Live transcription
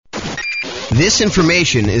This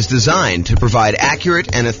information is designed to provide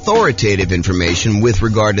accurate and authoritative information with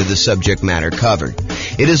regard to the subject matter covered.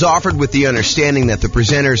 It is offered with the understanding that the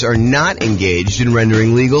presenters are not engaged in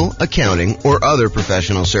rendering legal, accounting, or other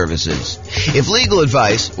professional services. If legal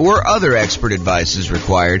advice or other expert advice is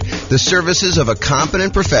required, the services of a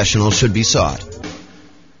competent professional should be sought.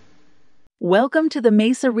 Welcome to the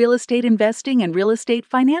Mesa Real Estate Investing and Real Estate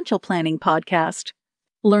Financial Planning Podcast.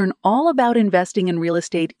 Learn all about investing in real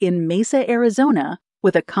estate in Mesa, Arizona,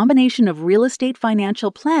 with a combination of real estate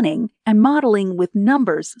financial planning and modeling with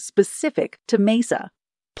numbers specific to Mesa,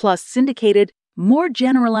 plus syndicated, more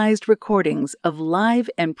generalized recordings of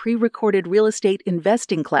live and pre-recorded real estate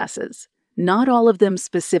investing classes, not all of them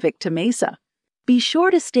specific to Mesa. Be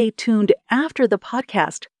sure to stay tuned after the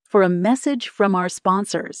podcast for a message from our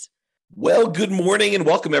sponsors. Well, good morning and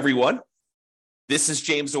welcome, everyone. This is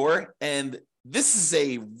James Orr, and this is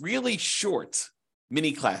a really short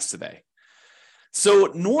mini class today.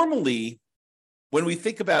 So normally, when we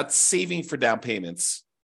think about saving for down payments,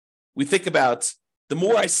 we think about the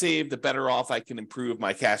more I save, the better off I can improve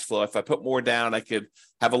my cash flow. If I put more down, I could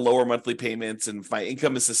have a lower monthly payment, and if my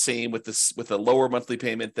income is the same with a lower monthly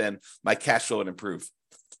payment, then my cash flow would improve.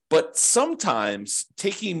 But sometimes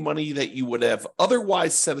taking money that you would have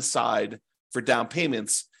otherwise set aside for down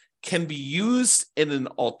payments can be used in an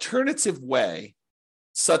alternative way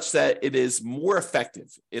such that it is more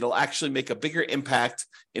effective. It'll actually make a bigger impact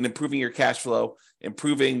in improving your cash flow,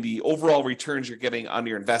 improving the overall returns you're getting on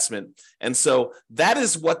your investment. And so that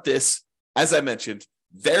is what this, as I mentioned,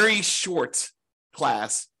 very short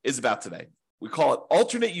class is about today. We call it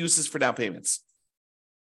alternate uses for down payments.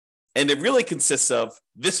 And it really consists of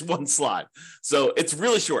this one slide. So it's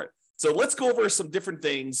really short. So let's go over some different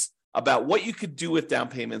things about what you could do with down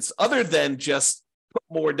payments other than just put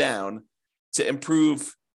more down to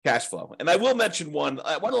improve cash flow. And I will mention one.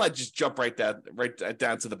 Why don't I just jump right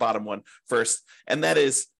down to the bottom one first? And that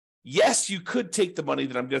is, yes, you could take the money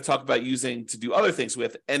that I'm going to talk about using to do other things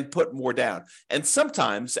with and put more down. And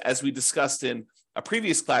sometimes, as we discussed in a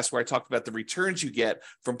previous class where I talked about the returns you get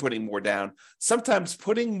from putting more down, sometimes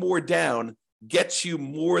putting more down gets you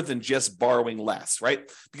more than just borrowing less,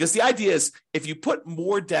 right? Because the idea is if you put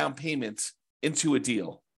more down payment into a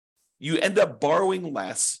deal, you end up borrowing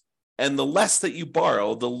less, and the less that you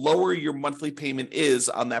borrow, the lower your monthly payment is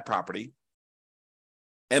on that property.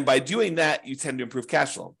 And by doing that, you tend to improve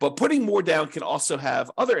cash flow. But putting more down can also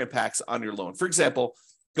have other impacts on your loan. For example,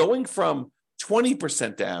 going from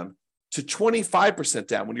 20% down to 25%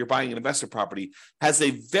 down when you're buying an investment property has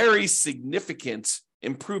a very significant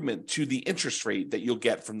improvement to the interest rate that you'll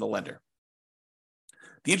get from the lender.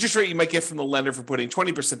 The interest rate you might get from the lender for putting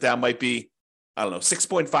 20% down might be,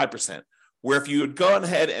 6.5%. Where if you had gone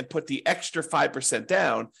ahead and put the extra 5%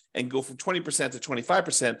 down and go from 20% to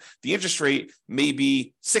 25%, the interest rate may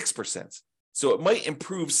be 6%. So it might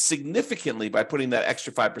improve significantly by putting that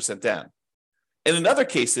extra 5% down. And in other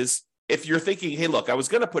cases, if you're thinking, hey, look, I was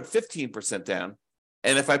going to put 15% down,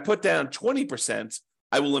 and if I put down 20%,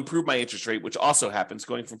 I will improve my interest rate, which also happens.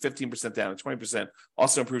 Going from 15% down to 20%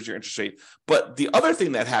 also improves your interest rate. But the other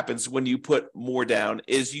thing that happens when you put more down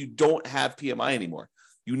is you don't have PMI anymore.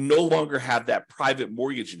 You no longer have that private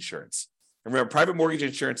mortgage insurance. Remember, private mortgage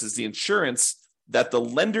insurance is the insurance that the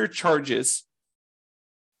lender charges,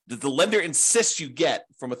 that the lender insists you get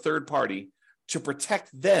from a third party to protect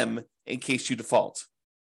them in case you default.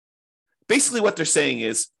 Basically, what they're saying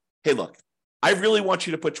is, hey, look, I really want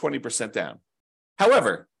you to put 20% down.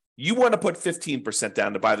 However, you want to put 15%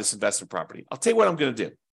 down to buy this investment property. I'll tell you what I'm going to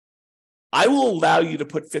do. I will allow you to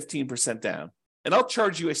put 15% down, and I'll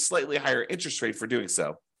charge you a slightly higher interest rate for doing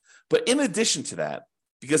so. But in addition to that,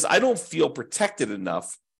 because I don't feel protected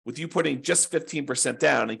enough with you putting just 15%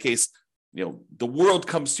 down in case the world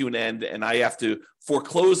comes to an end and I have to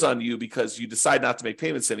foreclose on you because you decide not to make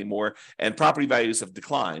payments anymore and property values have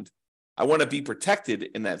declined, I want to be protected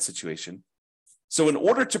in that situation. So in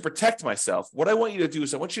order to protect myself, what I want you to do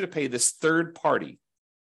is I want you to pay this third party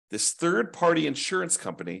insurance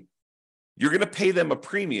company. You're going to pay them a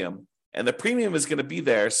premium, and the premium is going to be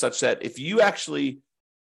there such that if you actually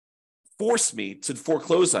force me to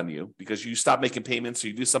foreclose on you because you stop making payments or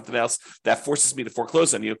you do something else that forces me to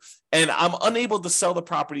foreclose on you, and I'm unable to sell the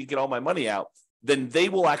property and get all my money out, then they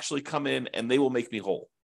will actually come in and they will make me whole.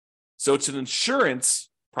 So it's an insurance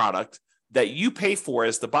product that you pay for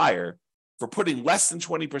as the buyer for putting less than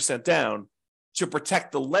 20% down to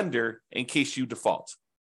protect the lender in case you default.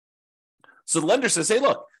 So the lender says, hey,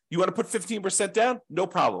 look, you want to put 15% down? No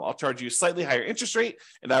problem. I'll charge you a slightly higher interest rate,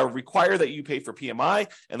 and I will require that you pay for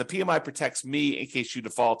PMI, and the PMI protects me in case you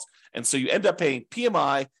default. And so you end up paying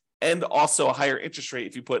PMI and also a higher interest rate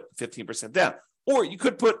if you put 15% down. Or you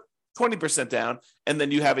could put 20% down, and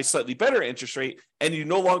then you have a slightly better interest rate, and you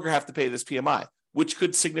no longer have to pay this PMI, which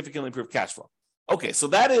could significantly improve cash flow. Okay, so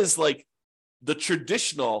that is like the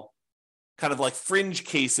traditional kind of like fringe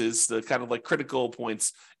cases, the kind of like critical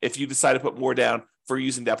points if you decide to put more down for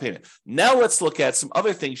using down payment. Now let's look at some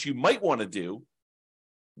other things you might want to do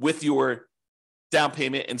with your down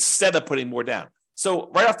payment instead of putting more down. So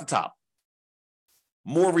right off the top,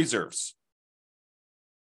 more reserves.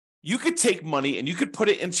 You could take money and you could put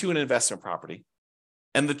it into an investment property.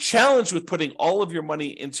 And the challenge with putting all of your money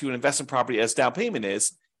into an investment property as down payment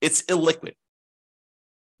is it's illiquid.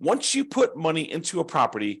 Once you put money into a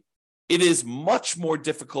property, it is much more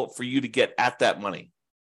difficult for you to get at that money.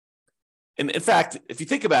 And in fact, if you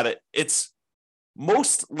think about it, it's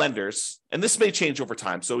most lenders, and this may change over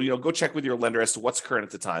time. So, go check with your lender as to what's current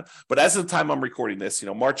at the time. But as of the time I'm recording this,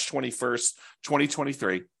 March 21st,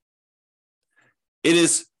 2023, it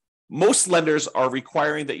is most lenders are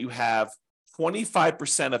requiring that you have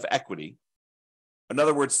 25% of equity. In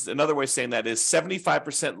other words, another way of saying that is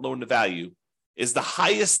 75% loan to value is the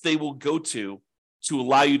highest they will go to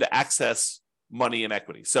allow you to access money and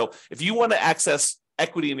equity. So if you want to access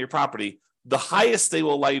equity in your property, the highest they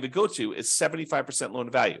will allow you to go to is 75% loan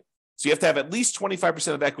to value. So you have to have at least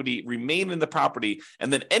 25% of equity remain in the property,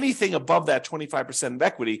 and then anything above that 25% of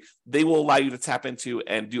equity, they will allow you to tap into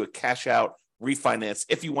and do a cash out refinance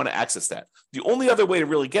if you want to access that. The only other way to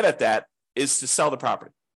really get at that is to sell the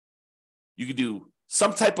property. You could do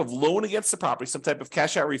some type of loan against the property, some type of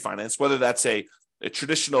cash out refinance, whether that's a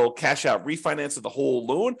traditional cash out refinance of the whole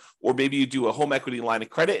loan, or maybe you do a home equity line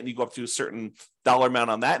of credit and you go up to a certain dollar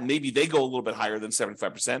amount on that, and maybe they go a little bit higher than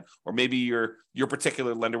 75%, or maybe your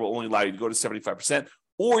particular lender will only allow you to go to 75%,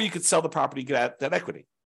 or you could sell the property and get at that equity.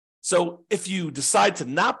 So if you decide to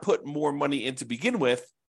not put more money in to begin with,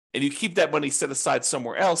 and you keep that money set aside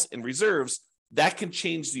somewhere else in reserves, that can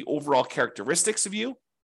change the overall characteristics of you.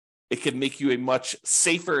 It can make you a much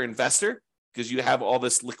safer investor because you have all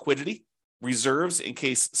this liquidity reserves in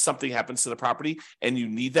case something happens to the property and you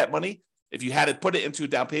need that money. If you had to put it into a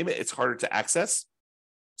down payment, it's harder to access.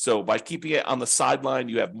 So by keeping it on the sideline,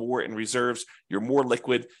 you have more in reserves, you're more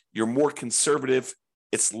liquid, you're more conservative,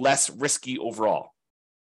 it's less risky overall.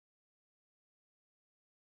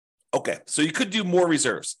 Okay, so you could do more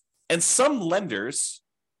reserves. And some lenders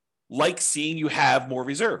like seeing you have more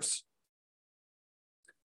reserves.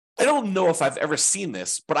 I don't know if I've ever seen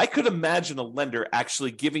this, but I could imagine a lender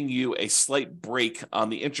actually giving you a slight break on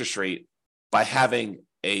the interest rate by having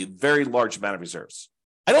a very large amount of reserves.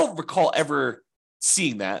 I don't recall ever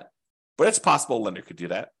seeing that, but it's possible a lender could do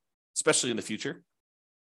that, especially in the future,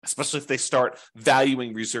 especially if they start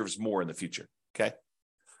valuing reserves more in the future, okay?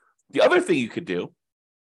 The other thing you could do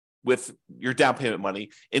with your down payment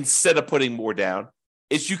money, instead of putting more down,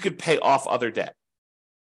 is you could pay off other debt.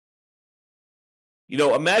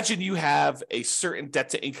 Imagine you have a certain debt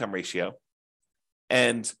to income ratio,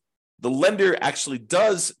 and the lender actually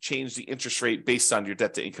does change the interest rate based on your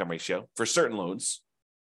debt to income ratio for certain loans.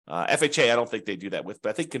 FHA, I don't think they do that with, but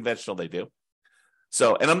I think conventional they do.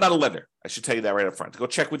 So, and I'm not a lender. I should tell you that right up front. Go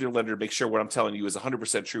check with your lender to make sure what I'm telling you is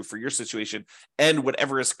 100% true for your situation and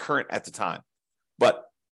whatever is current at the time. But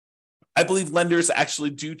I believe lenders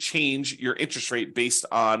actually do change your interest rate based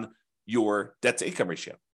on your debt to income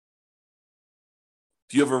ratio.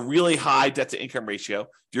 If you have a really high debt to income ratio, if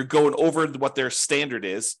you're going over what their standard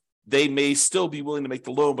is, they may still be willing to make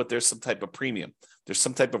the loan, but there's some type of premium. There's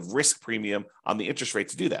some type of risk premium on the interest rate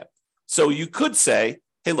to do that. So you could say,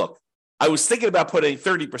 hey, look, I was thinking about putting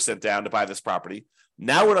 30% down to buy this property.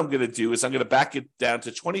 Now what I'm going to do is I'm going to back it down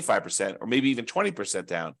to 25% or maybe even 20%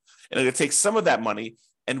 down. And I'm going to take some of that money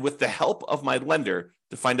and with the help of my lender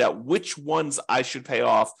to find out which ones I should pay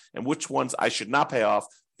off and which ones I should not pay off,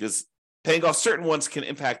 because paying off certain ones can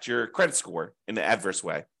impact your credit score in an adverse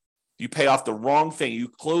way. You pay off the wrong thing. You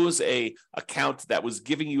close a account that was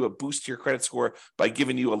giving you a boost to your credit score by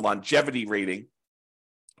giving you a longevity rating.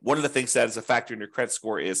 One of the things that is a factor in your credit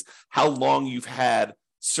score is how long you've had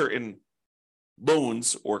certain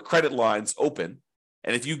loans or credit lines open.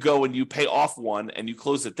 And if you go and you pay off one and you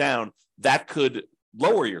close it down, that could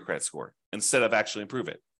lower your credit score instead of actually improve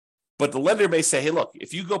it. But the lender may say, hey, look,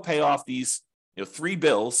 if you go pay off these 3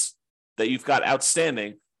 bills that you've got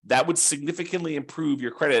outstanding, that would significantly improve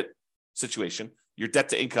your credit situation, your debt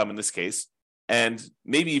to income in this case, and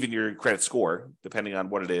maybe even your credit score, depending on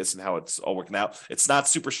what it is and how it's all working out. It's not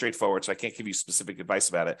super straightforward, so I can't give you specific advice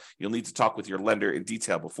about it. You'll need to talk with your lender in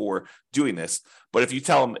detail before doing this. But if you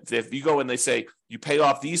tell them, if you go and they say, you pay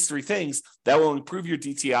off these 3 things, that will improve your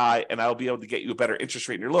DTI and I'll be able to get you a better interest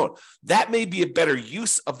rate in your loan. That may be a better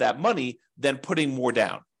use of that money than putting more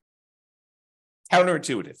down.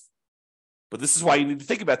 Counterintuitive. But this is why you need to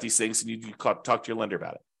think about these things and you need to talk to your lender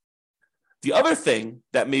about it. The other thing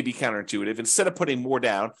that may be counterintuitive, instead of putting more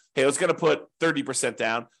down, hey, I was going to put 30%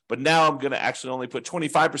 down, but now I'm going to actually only put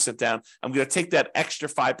 25% down. I'm going to take that extra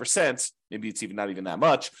 5%, maybe it's even not even that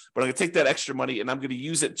much, but I'm going to take that extra money and I'm going to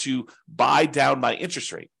use it to buy down my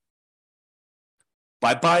interest rate.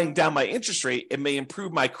 By buying down my interest rate, it may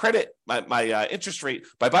improve my credit, my interest rate.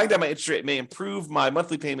 By buying down my interest rate, it may improve my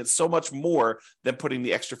monthly payments so much more than putting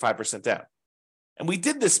the extra 5% down. And we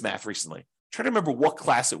did this math recently. Trying to remember what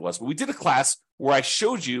class it was, but we did a class where I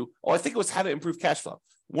showed you, I think it was how to improve cash flow.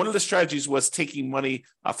 One of the strategies was taking money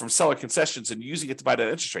from seller concessions and using it to buy down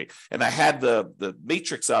interest rate. And I had the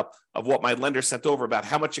matrix up of what my lender sent over about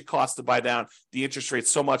how much it costs to buy down the interest rate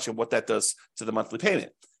so much and what that does to the monthly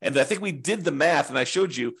payment. And I think we did the math and I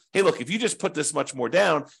showed you, hey, look, if you just put this much more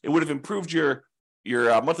down, it would have improved your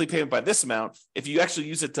monthly payment by this amount. If you actually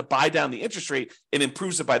use it to buy down the interest rate, it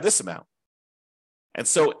improves it by this amount. And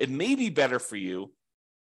so it may be better for you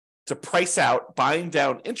to price out buying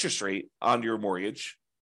down interest rate on your mortgage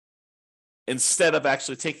instead of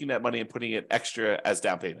actually taking that money and putting it extra as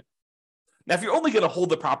down payment. Now, if you're only going to hold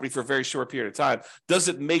the property for a very short period of time, does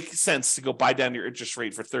it make sense to go buy down your interest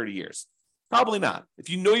rate for 30 years? Probably not. If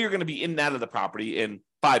you know you're going to be in and out of the property in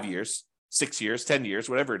 5 years, 6 years, 10 years,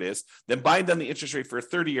 whatever it is, then buying down the interest rate for a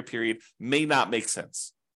 30-year period may not make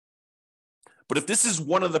sense. But if this is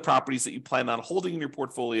one of the properties that you plan on holding in your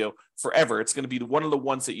portfolio forever, it's going to be one of the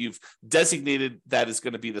ones that you've designated that is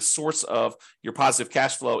going to be the source of your positive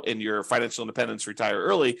cash flow in your financial independence, retire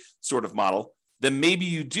early sort of model, then maybe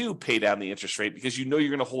you do pay down the interest rate because you know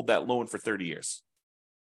you're going to hold that loan for 30 years.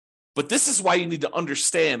 But this is why you need to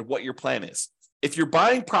understand what your plan is. If you're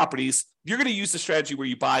buying properties, you're going to use the strategy where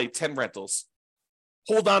you buy 10 rentals,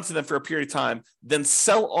 hold on to them for a period of time, then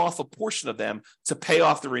sell off a portion of them to pay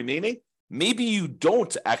off the remaining. Maybe you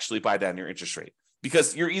don't actually buy down your interest rate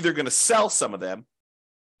because you're either going to sell some of them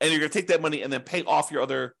and you're going to take that money and then pay off your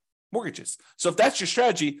other mortgages. So if that's your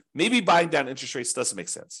strategy, maybe buying down interest rates doesn't make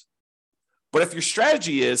sense. But if your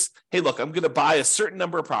strategy is, hey, look, I'm going to buy a certain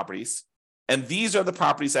number of properties and these are the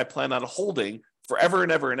properties I plan on holding forever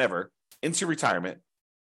and ever and ever into retirement,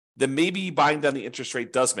 then maybe buying down the interest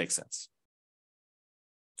rate does make sense.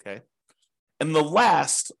 Okay. And the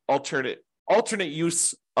last alternate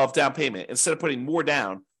use of down payment, instead of putting more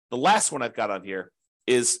down, the last one I've got on here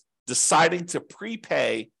is deciding to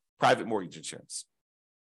prepay private mortgage insurance.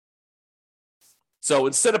 So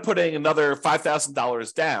instead of putting another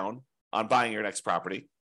 $5,000 down on buying your next property,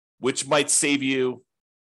 which might save you,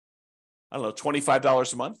 I don't know,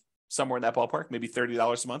 $25 a month, somewhere in that ballpark, maybe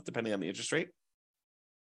 $30 a month, depending on the interest rate,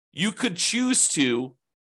 you could choose to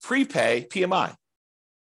prepay PMI.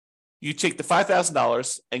 You take the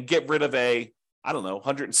 $5,000 and get rid of a, I don't know,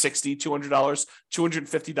 $160, $200,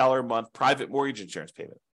 $250 a month private mortgage insurance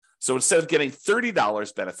payment. So instead of getting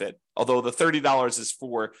 $30 benefit, although the $30 is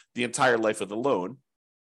for the entire life of the loan,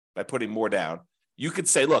 by putting more down, you could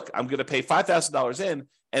say, look, I'm going to pay $5,000 in,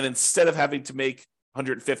 and instead of having to make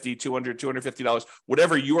 $150, $200, $250,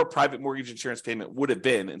 whatever your private mortgage insurance payment would have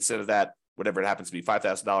been, instead of that, whatever it happens to be,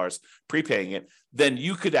 $5,000 prepaying it, then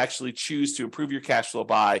you could actually choose to improve your cash flow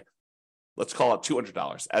by, let's call it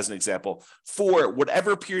 $200 as an example, for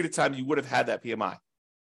whatever period of time you would have had that PMI.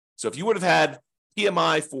 So if you would have had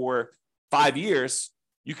PMI for 5 years,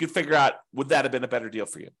 you could figure out, would that have been a better deal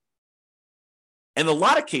for you? In a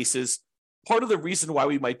lot of cases, part of the reason why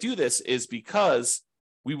we might do this is because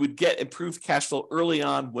we would get improved cash flow early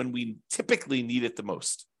on when we typically need it the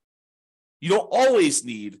most. You don't always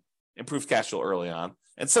need improved cash flow early on.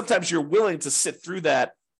 And sometimes you're willing to sit through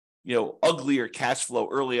that, uglier cash flow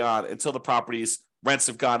early on until the property's rents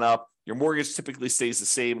have gone up. Your mortgage typically stays the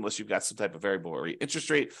same unless you've got some type of variable rate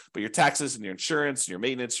interest rate, but your taxes and your insurance, and your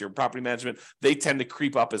maintenance, your property management, they tend to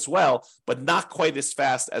creep up as well, but not quite as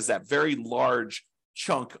fast as that very large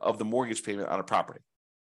chunk of the mortgage payment on a property.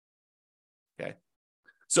 Okay.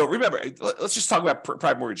 So remember, let's just talk about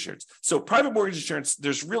private mortgage insurance. So private mortgage insurance,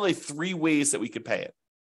 there's really 3 ways that we could pay it.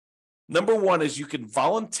 Number one is you can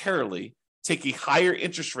voluntarily take a higher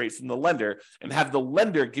interest rate from the lender and have the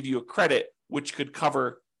lender give you a credit which could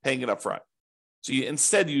cover paying it up front. So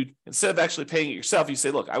instead of actually paying it yourself, you say,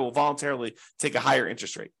 look, I will voluntarily take a higher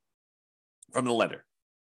interest rate from the lender.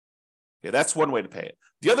 Okay, that's one way to pay it.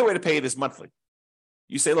 The other way to pay it is monthly.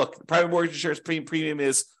 You say, look, private mortgage insurance premium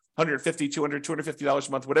is $150, $200, $250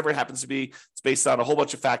 a month, whatever it happens to be. It's based on a whole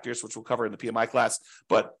bunch of factors, which we'll cover in the PMI class.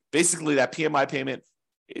 But basically that PMI payment,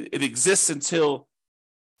 it exists until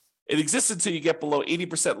you get below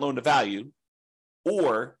 80% loan to value,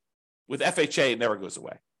 or with FHA, it never goes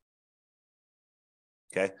away.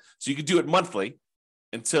 Okay. So you can do it monthly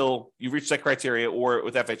until you reach that criteria, or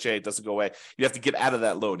with FHA, it doesn't go away. You have to get out of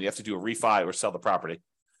that loan. You have to do a refi or sell the property,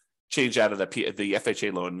 change out of the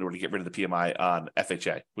FHA loan in order to get rid of the PMI on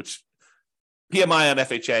FHA, which PMI on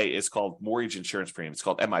FHA is called mortgage insurance premium. It's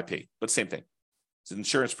called MIP, but same thing. It's an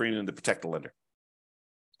insurance premium to protect the lender.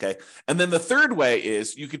 Okay. And then the third way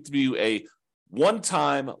is you could do a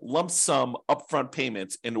one-time lump sum upfront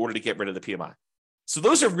payment in order to get rid of the PMI. So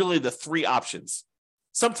those are really the three options.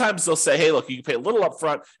 Sometimes they'll say, hey, look, you can pay a little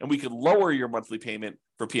upfront and we could lower your monthly payment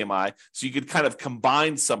for PMI. So you could kind of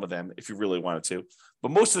combine some of them if you really wanted to.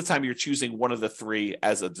 But most of the time you're choosing one of the three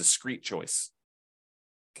as a discrete choice.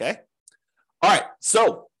 Okay. All right.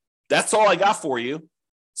 So that's all I got for you.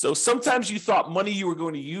 So sometimes you thought money you were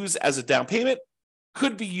going to use as a down payment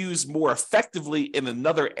could be used more effectively in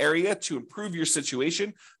another area to improve your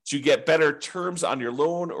situation, to get better terms on your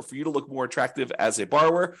loan, or for you to look more attractive as a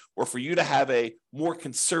borrower, or for you to have a more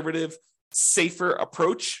conservative, safer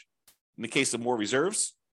approach in the case of more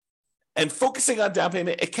reserves. And focusing on down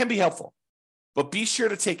payment, it can be helpful, but be sure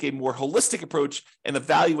to take a more holistic approach and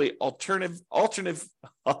evaluate alternate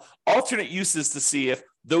uses to see if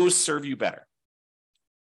those serve you better.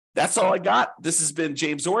 That's all I got. This has been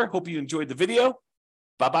James Orr. Hope you enjoyed the video.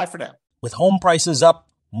 Bye-bye for now. With home prices up,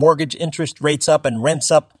 mortgage interest rates up, and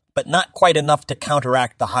rents up, but not quite enough to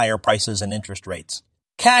counteract the higher prices and interest rates,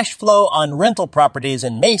 cash flow on rental properties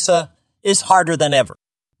in Mesa is harder than ever.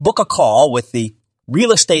 Book a call with the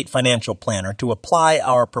Real Estate Financial Planner to apply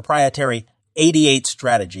our proprietary 88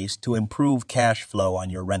 strategies to improve cash flow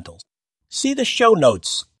on your rentals. See the show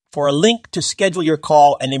notes for a link to schedule your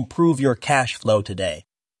call and improve your cash flow today.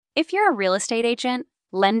 If you're a real estate agent,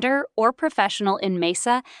 lender, or professional in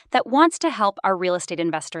Mesa that wants to help our real estate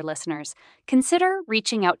investor listeners, consider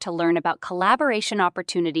reaching out to learn about collaboration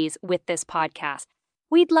opportunities with this podcast.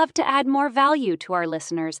 We'd love to add more value to our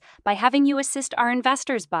listeners by having you assist our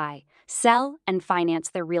investors buy, sell, and finance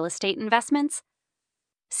their real estate investments.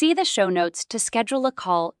 See the show notes to schedule a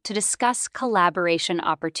call to discuss collaboration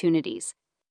opportunities.